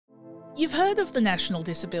You've heard of the National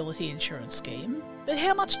Disability Insurance Scheme, but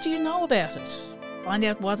how much do you know about it? Find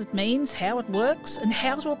out what it means, how it works, and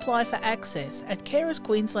how to apply for access at Carers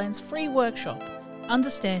Queensland's free workshop,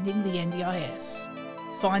 Understanding the NDIS.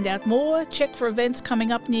 Find out more, check for events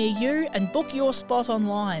coming up near you, and book your spot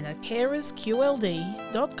online at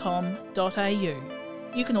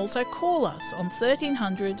carersqld.com.au. You can also call us on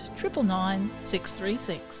 1300 999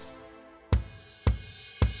 636.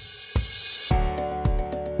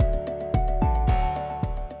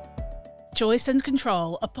 Choice and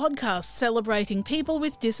Control, a podcast celebrating people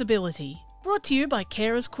with disability. Brought to you by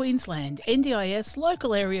Carers Queensland, NDIS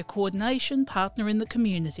local area coordination partner in the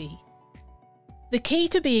community. The key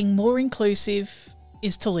to being more inclusive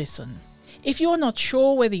is to listen. If you're not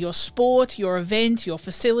sure whether your sport, your event, your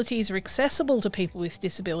facilities are accessible to people with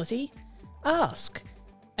disability, ask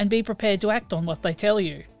and be prepared to act on what they tell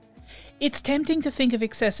you. It's tempting to think of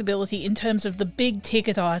accessibility in terms of the big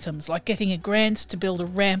ticket items like getting a grant to build a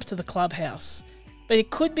ramp to the clubhouse, but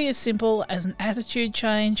it could be as simple as an attitude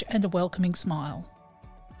change and a welcoming smile.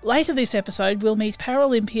 Later this episode we'll meet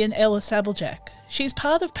Paralympian Ella Sabljak. She's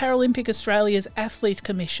part of Paralympic Australia's Athlete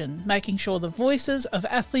Commission, making sure the voices of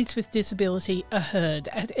athletes with disability are heard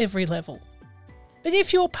at every level. But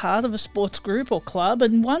if you're part of a sports group or club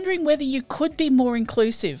and wondering whether you could be more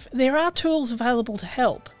inclusive, there are tools available to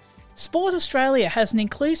help. Sport Australia has an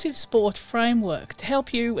inclusive sport framework to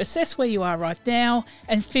help you assess where you are right now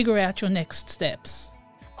and figure out your next steps.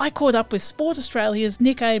 I caught up with Sport Australia's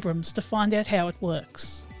Nick Abrams to find out how it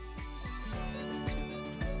works.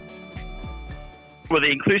 Well, the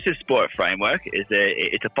Inclusive Sport Framework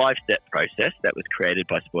it's a 5-step process that was created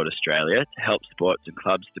by Sport Australia to help sports and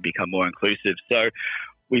clubs to become more inclusive. So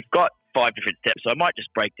we've got 5 different steps, so I might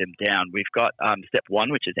just break them down. We've got step 1,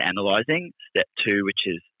 which is analysing, step 2, which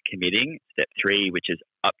is committing, step 3, which is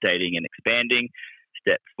updating and expanding,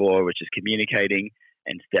 step 4, which is communicating,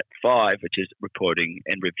 and step 5, which is reporting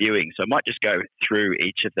and reviewing. So I might just go through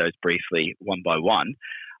each of those briefly one by one.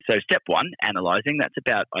 So step 1, analysing, that's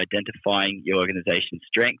about identifying your organisation's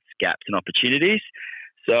strengths, gaps and opportunities.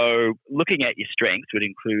 So looking at your strengths would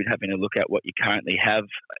include having a look at what you currently have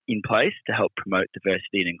in place to help promote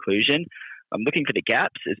diversity and inclusion. Looking for the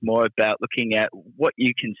gaps is more about looking at what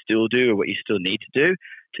you can still do or what you still need to do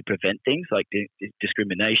to prevent things like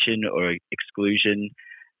discrimination or exclusion.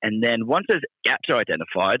 And then once those gaps are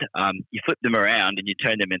identified, you flip them around and you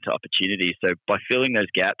turn them into opportunities. So by filling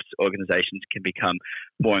those gaps, organisations can become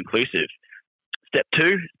more inclusive. Step 2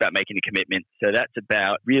 is about making a commitment. So that's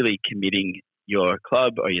about really committing your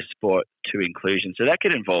club or your sport to inclusion. So that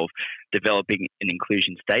could involve developing an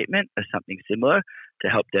inclusion statement or something similar to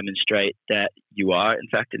help demonstrate that you are, in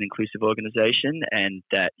fact, an inclusive organisation and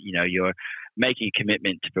that, you're making a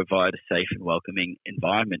commitment to provide a safe and welcoming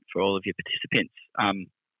environment for all of your participants.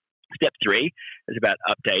 Step 3 is about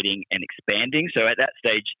updating and expanding. So at that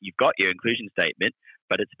stage, you've got your inclusion statement,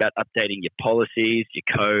 but it's about updating your policies, your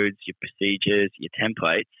codes, your procedures, your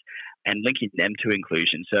templates, and linking them to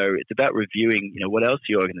inclusion. So it's about reviewing, what else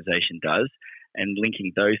your organisation does and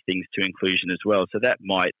linking those things to inclusion as well. So that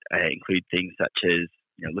might include things such as,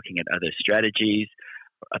 looking at other strategies,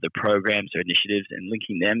 other programs or initiatives and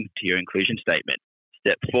linking them to your inclusion statement.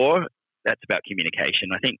 Step 4, that's about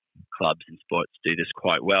communication. I think clubs and sports do this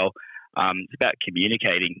quite well. It's about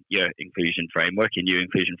communicating your inclusion framework and your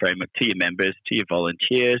inclusion framework to your members, to your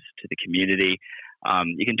volunteers, to the community.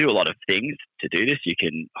 You can do a lot of things to do this. You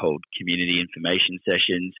can hold community information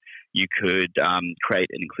sessions. You could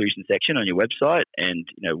create an inclusion section on your website, and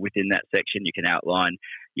within that section you can outline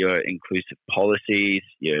your inclusive policies,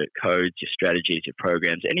 your codes, your strategies, your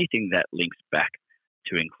programs, anything that links back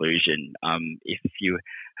to inclusion. If you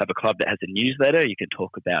have a club that has a newsletter, you can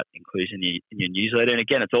talk about inclusion in your newsletter. And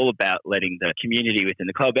again, it's all about letting the community within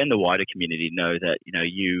the club and the wider community know that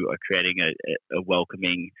you are creating a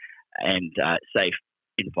welcoming and safe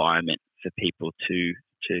environment for people to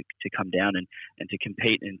come down and to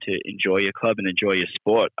compete and to enjoy your club and enjoy your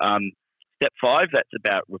sport. Step 5, that's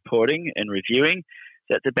about reporting and reviewing.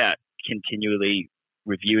 So that's about continually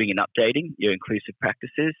reviewing and updating your inclusive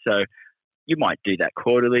practices. So you might do that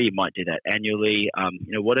quarterly, you might do that annually,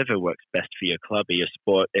 whatever works best for your club or your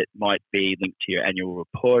sport. It might be linked to your annual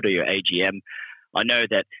report or your AGM. I know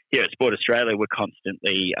that here at Sport Australia, we're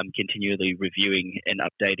constantly continually reviewing and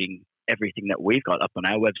updating everything that we've got up on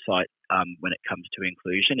our website when it comes to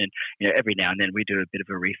inclusion. And, every now and then we do a bit of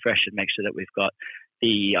a refresh and make sure that we've got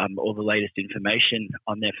the all the latest information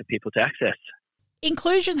on there for people to access.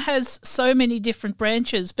 Inclusion has so many different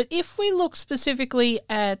branches, but if we look specifically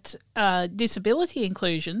at disability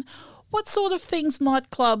inclusion, what sort of things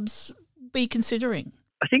might clubs be considering?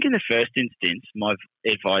 I think in the first instance, my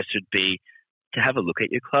advice would be to have a look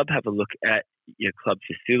at your club, have a look at your club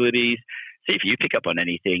facilities, see if you pick up on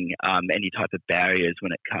anything, any type of barriers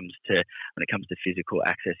when it comes to physical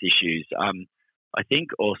access issues. I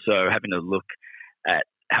think also having a look at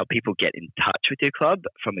how people get in touch with your club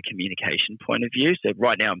from a communication point of view. So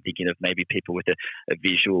right now I'm thinking of maybe people with a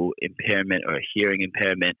visual impairment or a hearing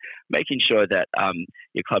impairment, making sure that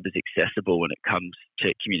your club is accessible when it comes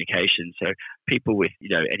to communication. So people with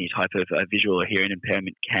any type of visual or hearing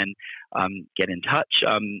impairment can get in touch.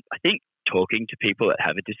 I think talking to people that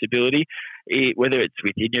have a disability, whether it's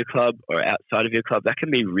within your club or outside of your club, that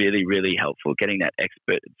can be really, really helpful. Getting that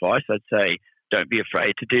expert advice, I'd say don't be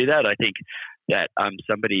afraid to do that. I think that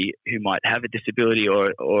somebody who might have a disability or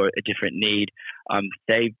a different need,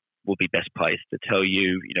 they will be best placed to tell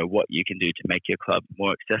you, what you can do to make your club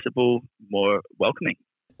more accessible, more welcoming.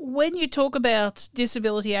 When you talk about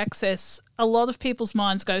disability access, a lot of people's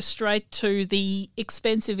minds go straight to the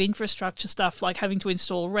expensive infrastructure stuff like having to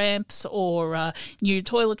install ramps or new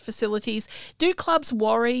toilet facilities. Do clubs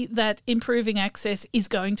worry that improving access is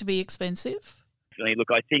going to be expensive?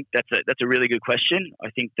 Look, I think that's a really good question.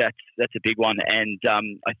 I think that's a big one, and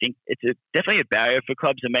I think it's definitely a barrier for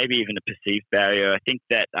clubs, and maybe even a perceived barrier. I think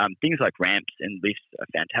that things like ramps and lifts are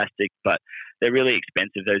fantastic, but they're really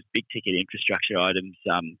expensive. Those big ticket infrastructure items,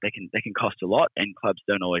 they can cost a lot, and clubs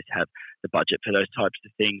don't always have the budget for those types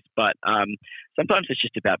of things. But sometimes it's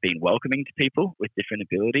just about being welcoming to people with different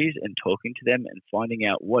abilities and talking to them and finding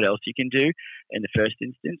out what else you can do in the first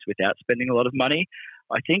instance without spending a lot of money.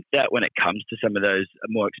 I think that when it comes to some of those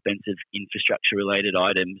more expensive infrastructure-related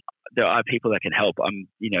items, there are people that can help.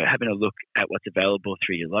 Having a look at what's available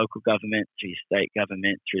through your local government, through your state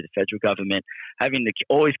government, through the federal government,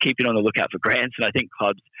 always keeping on the lookout for grants. And I think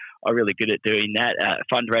clubs are really good at doing that.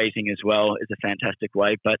 Fundraising as well is a fantastic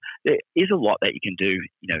way, but there is a lot that you can do,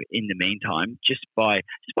 in the meantime, just by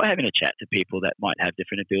having a chat to people that might have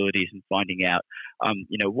different abilities and finding out,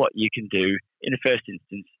 what you can do in the first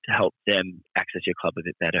instance to help them access your club a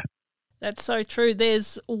bit better. That's so true.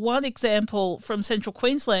 There's one example from Central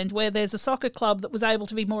Queensland where there's a soccer club that was able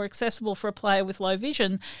to be more accessible for a player with low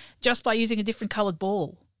vision just by using a different coloured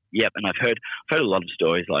ball. Yep, and I've heard a lot of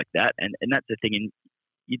stories like that, and that's the thing.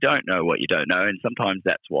 You don't know what you don't know, and sometimes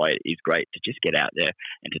that's why it is great to just get out there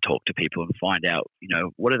and to talk to people and find out,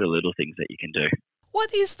 what are the little things that you can do.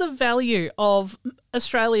 What is the value of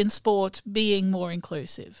Australian sport being more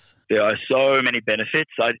inclusive? There are so many benefits.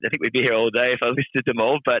 I think we'd be here all day if I listed them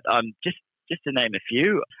all, but just to name a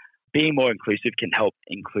few, being more inclusive can help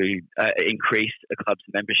increase a club's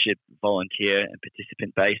membership, volunteer and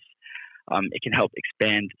participant base. It can help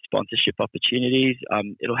expand sponsorship opportunities.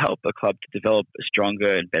 It'll help a club to develop a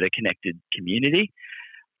stronger and better connected community.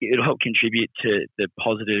 It'll help contribute to the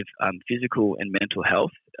positive physical and mental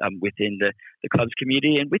health within the club's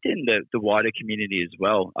community and within the wider community as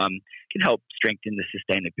well. Can help strengthen the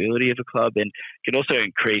sustainability of a club and can also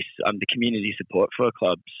increase the community support for a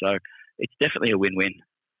club. So it's definitely a win-win.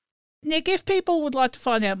 Nick, if people would like to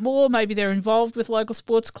find out more, maybe they're involved with local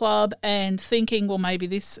sports club and thinking, well, maybe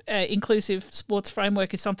this inclusive sports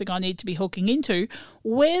framework is something I need to be hooking into,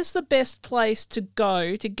 where's the best place to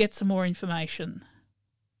go to get some more information?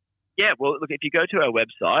 Yeah, well, look, if you go to our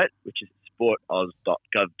website, which is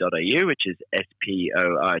sportaus.gov.au, which is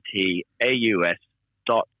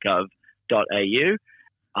sportaus.gov.au,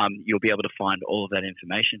 you'll be able to find all of that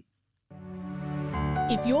information.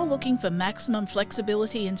 If you're looking for maximum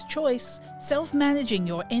flexibility and choice, self-managing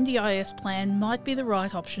your NDIS plan might be the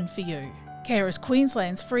right option for you. Carers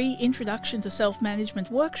Queensland's free Introduction to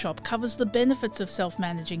Self-Management workshop covers the benefits of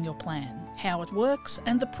self-managing your plan, how it works,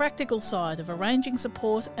 and the practical side of arranging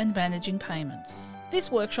support and managing payments.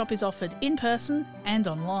 This workshop is offered in person and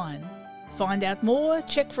online. Find out more,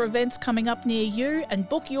 check for events coming up near you, and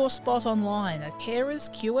book your spot online at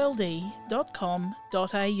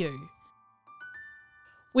carersqld.com.au.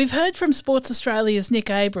 We've heard from Sports Australia's Nick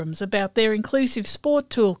Abrams about their inclusive sport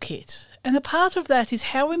toolkit, and a part of that is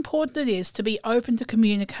how important it is to be open to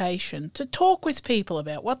communication, to talk with people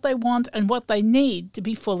about what they want and what they need to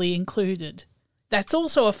be fully included. That's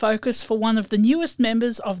also a focus for one of the newest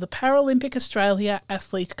members of the Paralympic Australia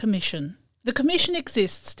Athlete Commission. The Commission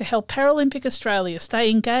exists to help Paralympic Australia stay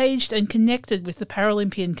engaged and connected with the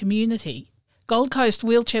Paralympian community. Gold Coast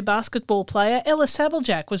wheelchair basketball player Ella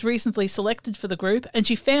Sabeljack was recently selected for the group, and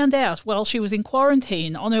she found out while she was in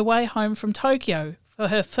quarantine on her way home from Tokyo for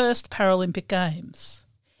her first Paralympic Games.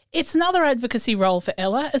 It's another advocacy role for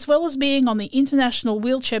Ella, as well as being on the International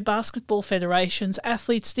Wheelchair Basketball Federation's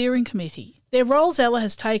Athlete Steering Committee. They're roles Ella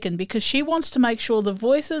has taken because she wants to make sure the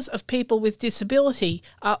voices of people with disability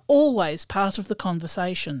are always part of the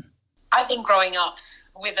conversation. I think growing up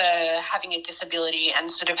with having a disability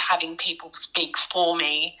and sort of having people speak for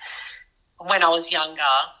me when I was younger,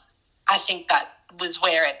 I think that was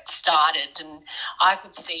where it started, and I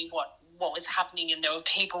could see what was happening, and there were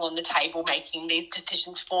people on the table making these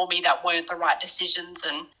decisions for me that weren't the right decisions,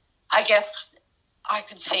 and I guess I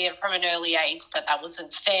could see it from an early age that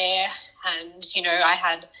wasn't fair. And, I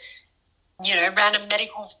had, random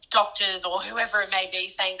medical doctors or whoever it may be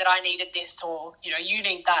saying that I needed this or, you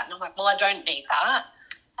need that. And I'm like, well, I don't need that.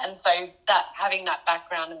 And so that having that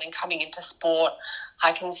background and then coming into sport,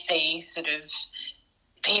 I can see sort of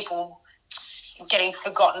people getting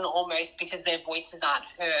forgotten almost because their voices aren't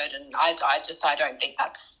heard, and I don't think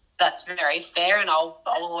that's very fair. And I'll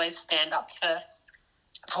always stand up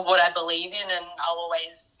for what I believe in, and I'll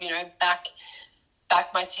always back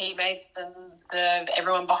my teammates and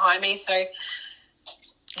everyone behind me. So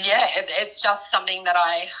yeah, it's just something that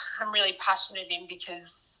I'm really passionate in,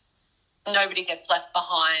 because nobody gets left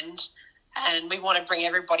behind, and we want to bring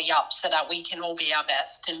everybody up so that we can all be our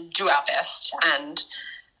best and do our best, and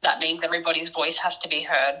that means everybody's voice has to be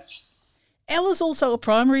heard. Ella's also a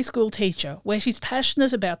primary school teacher where she's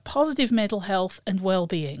passionate about positive mental health and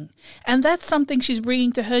well-being, and that's something she's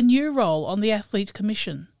bringing to her new role on the Athlete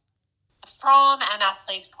Commission. From an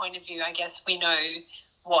athlete's point of view, I guess we know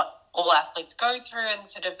what all athletes go through and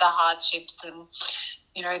sort of the hardships and,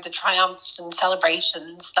 the triumphs and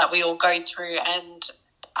celebrations that we all go through. And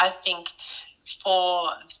I think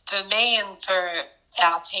for me and for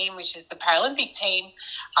our team, which is the Paralympic team,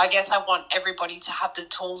 I guess I want everybody to have the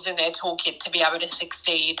tools in their toolkit to be able to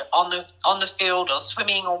succeed on the field or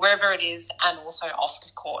swimming or wherever it is, and also off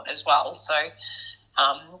the court as well. So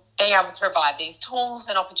being able to provide these tools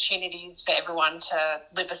and opportunities for everyone to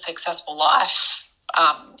live a successful life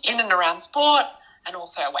in and around sport and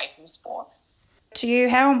also away from sport. To you,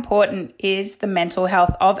 how important is the mental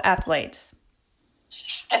health of athletes?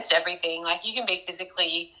 It's everything. Like, you can be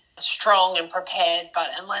physically strong and prepared, but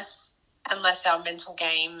unless our mental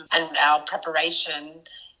game and our preparation,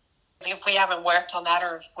 if we haven't worked on that,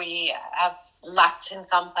 or if we have lacked in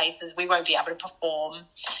some places, we won't be able to perform.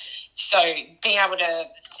 So being able to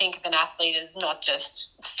think of an athlete as not just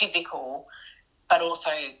physical, but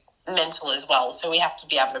also mental as well. So we have to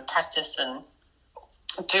be able to practice and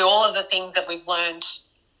do all of the things that we've learned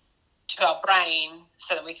to our brain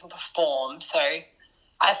so that we can perform. So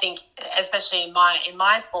I think, especially in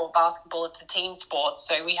my sport, basketball, it's a team sport,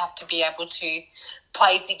 so we have to be able to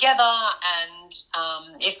play together. And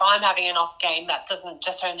if I'm having an off game, that doesn't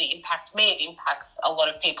just only impact me, it impacts a lot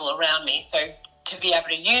of people around me. So to be able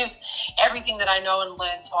to use everything that I know and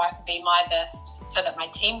learn so I can be my best, so that my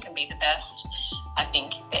team can be the best, I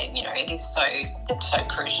think that, it's so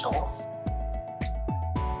crucial.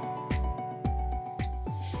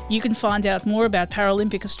 You can find out more about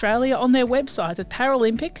Paralympic Australia on their website at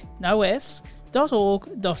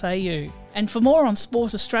paralympic.org.au. And for more on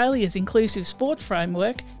Sport Australia's inclusive sport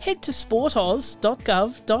framework, head to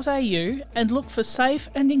sportaus.gov.au and look for Safe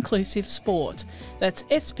and Inclusive Sport. That's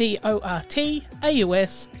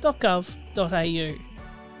sportaus.gov.au.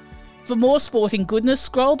 For more sporting goodness,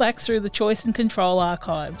 scroll back through the Choice and Control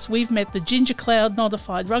archives. We've met the Ginger Cloud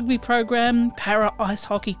Modified Rugby Program, Para Ice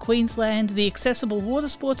Hockey Queensland, the Accessible Water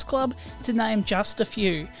Sports Club, to name just a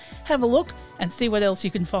few. Have a look and see what else you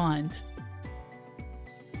can find.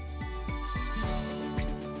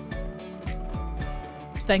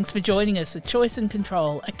 Thanks for joining us at Choice and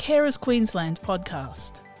Control, a Carers Queensland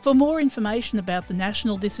podcast. For more information about the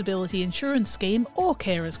National Disability Insurance Scheme or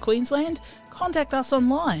Carers Queensland, contact us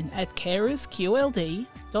online at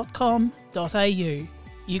carersqld.com.au.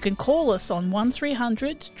 You can call us on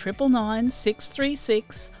 1300 999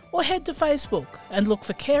 636 or head to Facebook and look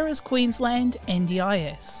for Carers Queensland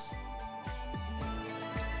NDIS.